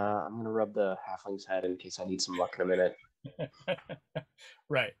like, I'm going to rub the halfling's head in case I need some luck in a minute.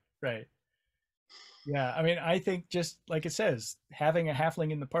 Right. Yeah, I mean, I think just like it says, having a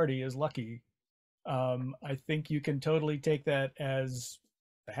halfling in the party is lucky. I think you can totally take that as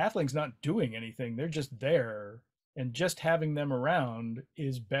the halfling's not doing anything. They're just there, and just having them around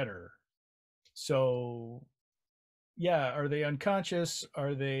is better. So, yeah, are they unconscious?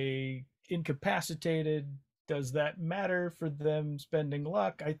 Are they incapacitated? Does that matter for them spending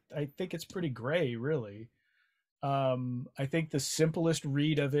luck? I think it's pretty gray, really. I think the simplest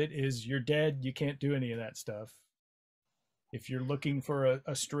read of it is you're dead. You can't do any of that stuff. If you're looking for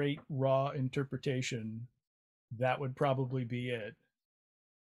a straight, raw interpretation, that would probably be it.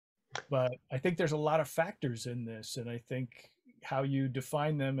 But I think there's a lot of factors in this, and I think how you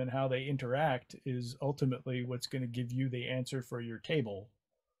define them and how they interact is ultimately what's going to give you the answer for your table.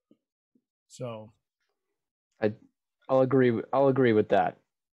 So I'll agree with that.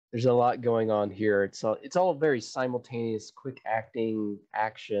 There's a lot going on here. It's all very simultaneous, quick acting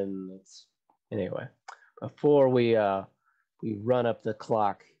action. Anyway. Before we run up the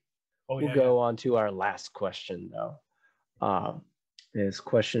clock, we'll go on to our last question though. Is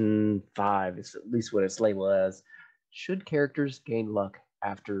question 5 is at least what it's labeled as. Should characters gain luck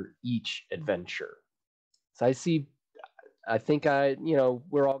after each adventure? So I think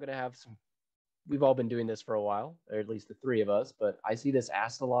we're all gonna have some. We've all been doing this for a while, or at least the 3 of us, but I see this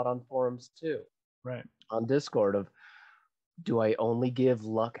asked a lot on forums too. Right. On Discord of, do I only give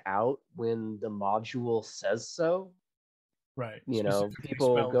luck out when the module says so? Right.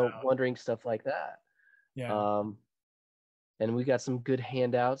 People go wondering stuff like that. Yeah. And we got some good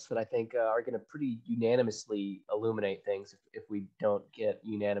handouts that I think are going to pretty unanimously illuminate things if we don't get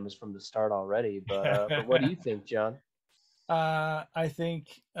unanimous from the start already. But what do you think, John? I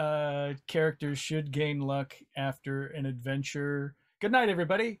think characters should gain luck after an adventure. Good night,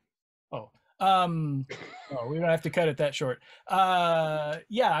 everybody. We don't have to cut it that short.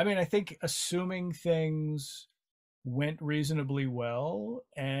 Yeah, I mean, I think assuming things went reasonably well,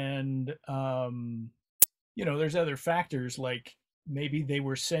 and there's other factors like maybe they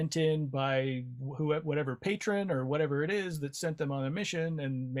were sent in by whatever patron or whatever it is that sent them on a mission,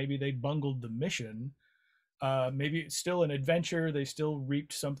 and maybe they bungled the mission. Maybe it's still an adventure, they still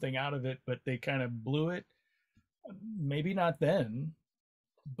reaped something out of it, but they kind of blew it. Maybe not then,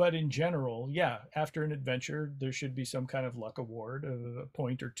 but in general, yeah, after an adventure there should be some kind of luck award, a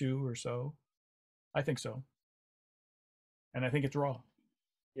point or 2 or so. I think so, and I think it's raw.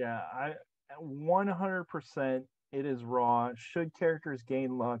 Yeah, 100% it is raw. Should characters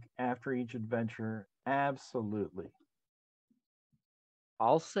gain luck after each adventure? Absolutely.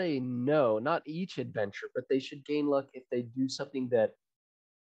 I'll say no, not each adventure, but they should gain luck if they do something that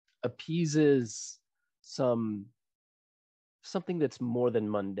appeases something that's more than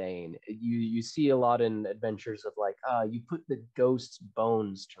mundane. You see a lot in adventures of like, you put the ghost's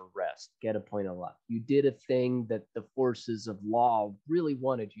bones to rest, get a point of luck. You did a thing that the forces of law really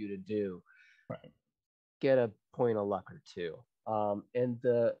wanted you to do, right, get a point of luck or 2. And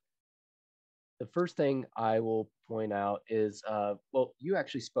the first thing I will point out is, you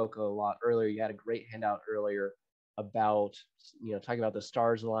actually spoke a lot earlier. You had a great handout earlier about, talking about the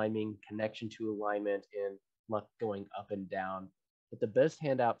stars aligning, connection to alignment, and luck going up and down. But the best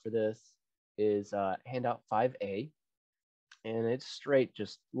handout for this is handout 5A, and it's straight,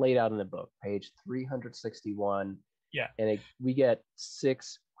 just laid out in the book, page 361. Yeah. And we get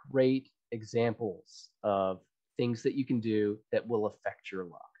 6 great examples of things that you can do that will affect your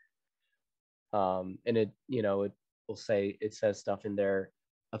luck. And it says stuff in there,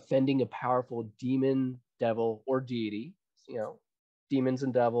 offending a powerful demon, devil, or deity. Demons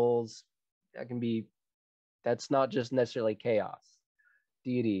and devils, that's not just necessarily chaos.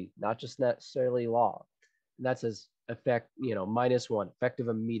 Deity, not just necessarily law. And that says effect, -1, effective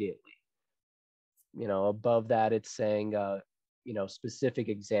immediately. Above that, it's saying, specific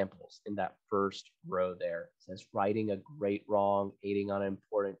examples in that first row there. It says righting a great wrong, aiding on an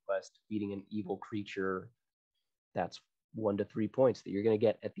important quest, defeating an evil creature. That's 1 to 3 points that you're going to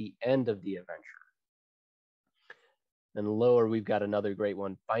get at the end of the adventure. And lower, we've got another great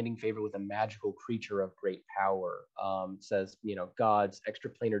one, finding favor with a magical creature of great power. Says, gods,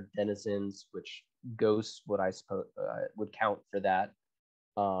 extraplanar denizens, which ghosts would, I suppose, would count for that.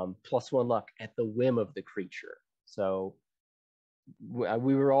 +1 luck at the whim of the creature. So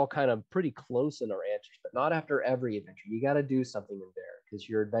we were all kind of pretty close in our answers, but not after every adventure. You got to do something in there, because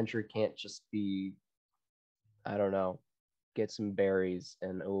your adventure can't just be, I don't know, get some berries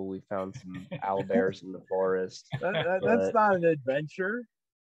and we found some owlbears in the forest. That's not an adventure.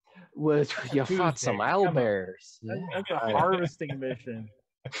 You fought some owlbears. Yeah. That's a harvesting mission.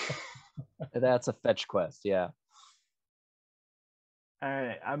 That's a fetch quest, yeah. All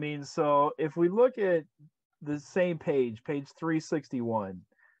right. I mean, so if we look at the same page 361,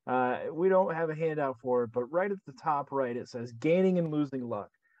 we don't have a handout for it, but right at the top right, it says gaining and losing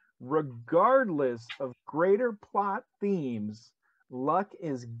luck. Regardless of greater plot themes, luck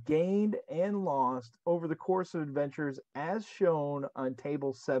is gained and lost over the course of adventures as shown on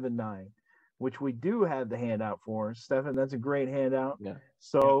table 7-9, which we do have the handout for. Stefan, that's a great handout. Yeah.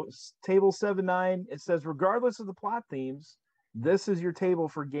 So table 7-9, it says regardless of the plot themes, this is your table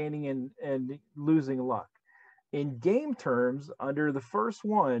for gaining and losing luck. In game terms, under the first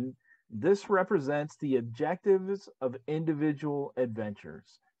one, this represents the objectives of individual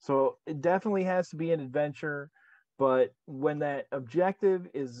adventures. So it definitely has to be an adventure. But when that objective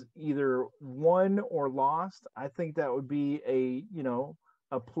is either won or lost, I think that would be a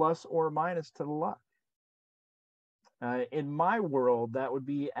plus or a minus to the luck. In my world, that would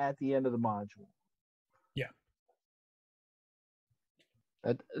be at the end of the module. Yeah.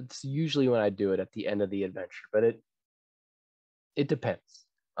 It's usually when I do it at the end of the adventure, but it depends.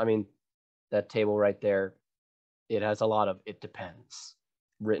 I mean, that table right there, it has a lot of "it depends"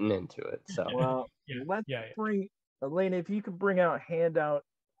 written into it. So well, let's bring Elena, if you could bring out handout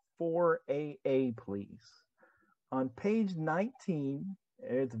 4AA, please. On page 19,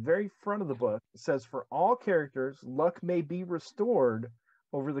 at the very front of the book, it says, for all characters, luck may be restored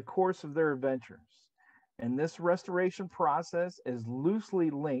over the course of their adventures. And this restoration process is loosely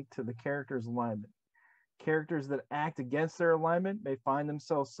linked to the character's alignment. Characters that act against their alignment may find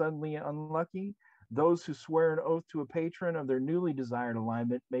themselves suddenly unlucky. Those who swear an oath to a patron of their newly desired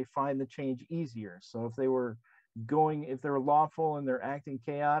alignment may find the change easier. So if they were lawful and they're acting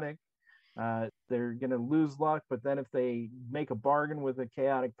chaotic, they're going to lose luck. But then if they make a bargain with a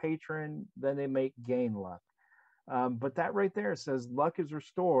chaotic patron, then they may gain luck. But that right there says luck is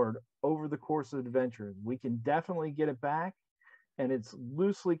restored over the course of adventure. We can definitely get it back, and it's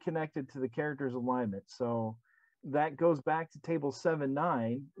loosely connected to the character's alignment. So that goes back to table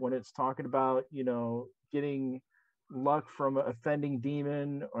 7-9 when it's talking about, getting luck from an offending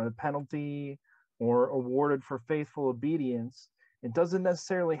demon or a penalty or awarded for faithful obedience. It doesn't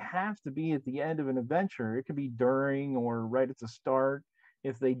necessarily have to be at the end of an adventure. It could be during or right at the start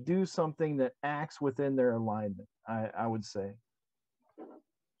if they do something that acts within their alignment, I would say.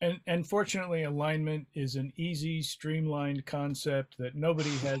 And fortunately, alignment is an easy, streamlined concept that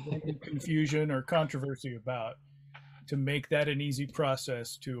nobody has any confusion or controversy about, to make that an easy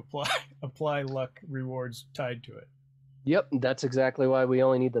process to apply luck rewards tied to it. Yep, that's exactly why we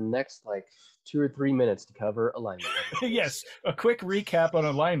only need the next 2 or 3 minutes to cover alignment. Yes, a quick recap on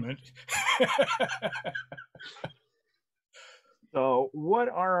alignment. So, what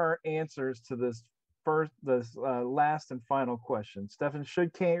are our answers to this last and final question? Stefan,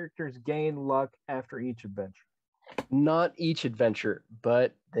 should characters gain luck after each adventure? Not each adventure,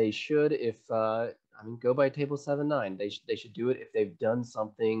 but they should if go by table 7-9. They should do it if they've done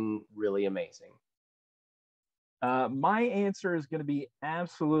something really amazing. My answer is going to be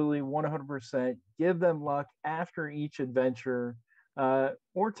absolutely 100%. Give them luck after each adventure,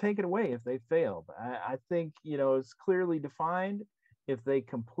 or take it away if they failed. I think, it's clearly defined. If they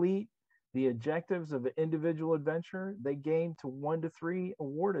complete the objectives of an individual adventure, they gain to 1 to 3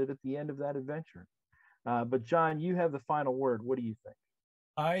 awarded at the end of that adventure. But John, you have the final word. What do you think?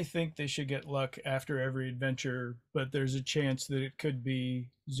 I think they should get luck after every adventure, but there's a chance that it could be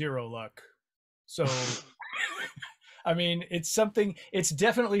 0 luck. So, I mean, it's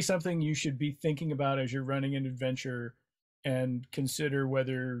definitely something you should be thinking about as you're running an adventure, and consider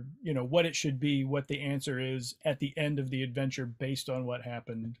whether, what it should be, what the answer is at the end of the adventure based on what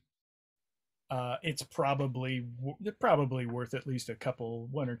happened. It's probably worth at least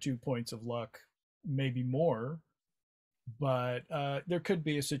 1 or 2 points of luck, maybe more. But there could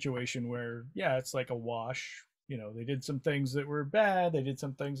be a situation where, it's like a wash. They did some things that were bad, they did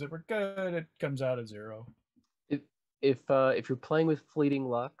some things that were good. It comes out of 0. If you're playing with fleeting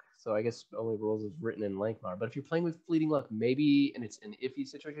luck, so I guess only rules is written in Lankmar, but if you're playing with fleeting luck, maybe, and it's an iffy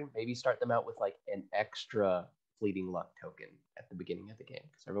situation, maybe start them out with an extra fleeting luck token at the beginning of the game,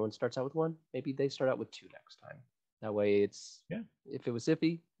 because everyone starts out with 1. Maybe they start out with 2 next time. That way it's, if it was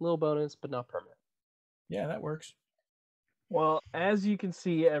iffy, little bonus, but not permanent. Yeah, that works. Well, as you can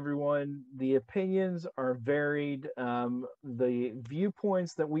see, everyone, the opinions are varied. The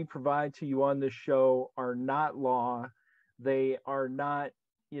viewpoints that we provide to you on this show are not law. They are not,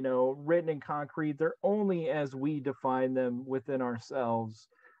 written in concrete. They're only as we define them within ourselves.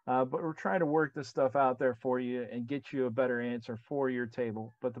 But we're trying to work this stuff out there for you and get you a better answer for your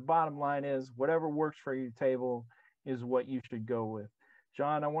table. But the bottom line is, whatever works for your table is what you should go with.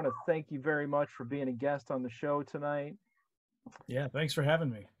 John, I want to thank you very much for being a guest on the show tonight. Yeah, thanks for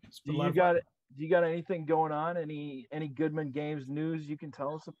having me. Do you got anything going on? Any Goodman Games news you can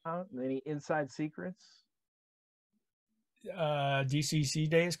tell us about? Any inside secrets? DCC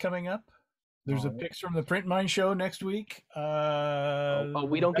Day is coming up. There's a Picks from the Print Mine show next week. We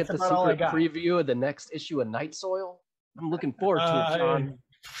don't get the secret preview of the next issue of Night Soil? I'm looking forward to it, John.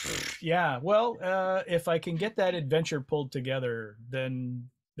 Yeah, well, if I can get that adventure pulled together, then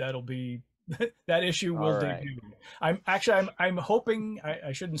that'll be that issue will debut. I'm hoping,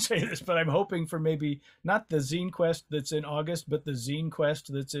 I shouldn't say this, but I'm hoping for maybe not the Zine Quest that's in August, but the Zine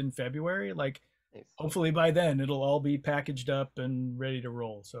Quest that's in February. Nice. Hopefully by then it'll all be packaged up and ready to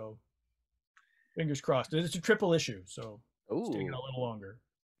roll. So fingers crossed. It's a triple issue, so it's taking a little longer.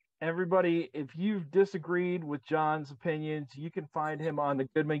 Everybody, if you've disagreed with John's opinions, you can find him on the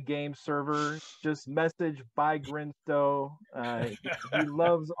Goodman Games server. Just message by Grinstow. He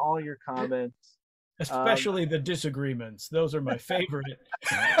loves all your comments. Especially the disagreements. Those are my favorite.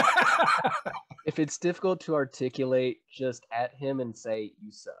 If it's difficult to articulate, just at him and say,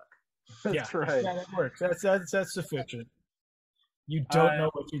 "You suck." That's right. Yeah, that works. That's sufficient. You don't know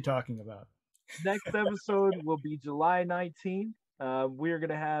what you're talking about. Next episode will be July 19th. We are going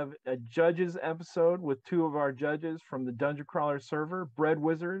to have a judges episode with two of our judges from the Dungeon Crawler server, Bread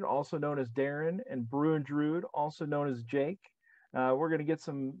Wizard, also known as Darren, and Brew and Druid, also known as Jake. We're going to get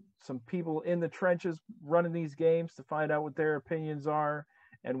some people in the trenches running these games to find out what their opinions are,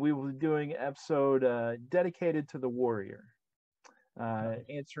 and we will be doing an episode dedicated to the warrior,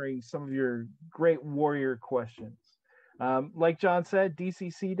 answering some of your great warrior questions. Like John said,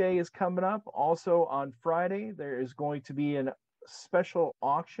 DCC Day is coming up. Also on Friday, there is going to be a special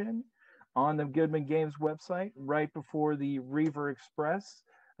auction on the Goodman Games website right before the Reaver Express.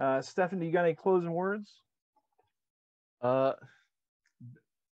 Stefan, do you got any closing words?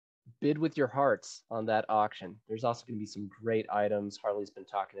 Bid with your hearts on that auction. There's also going to be some great items. Harley's been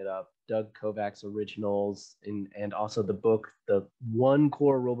talking it up. Doug Kovac's originals and also the book, the one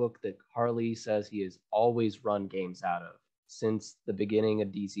core rulebook that Harley says he has always run games out of since the beginning of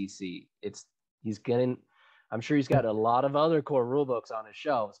DCC. I'm sure he's got a lot of other core rulebooks on his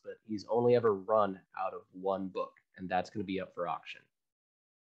shelves, but he's only ever run out of one book, and that's going to be up for auction.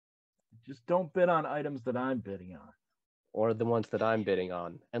 Just don't bid on items that I'm bidding on. Or the ones that I'm bidding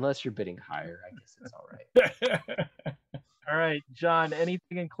on. Unless you're bidding higher, I guess it's all right. All right, John,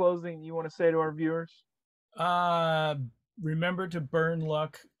 anything in closing you want to say to our viewers? Remember to burn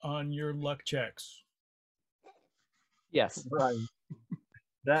luck on your luck checks. Yes. Right.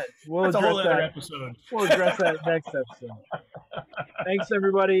 That's a whole other episode. We'll address that next episode. Thanks,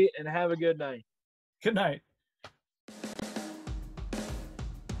 everybody, and have a good night. Good night.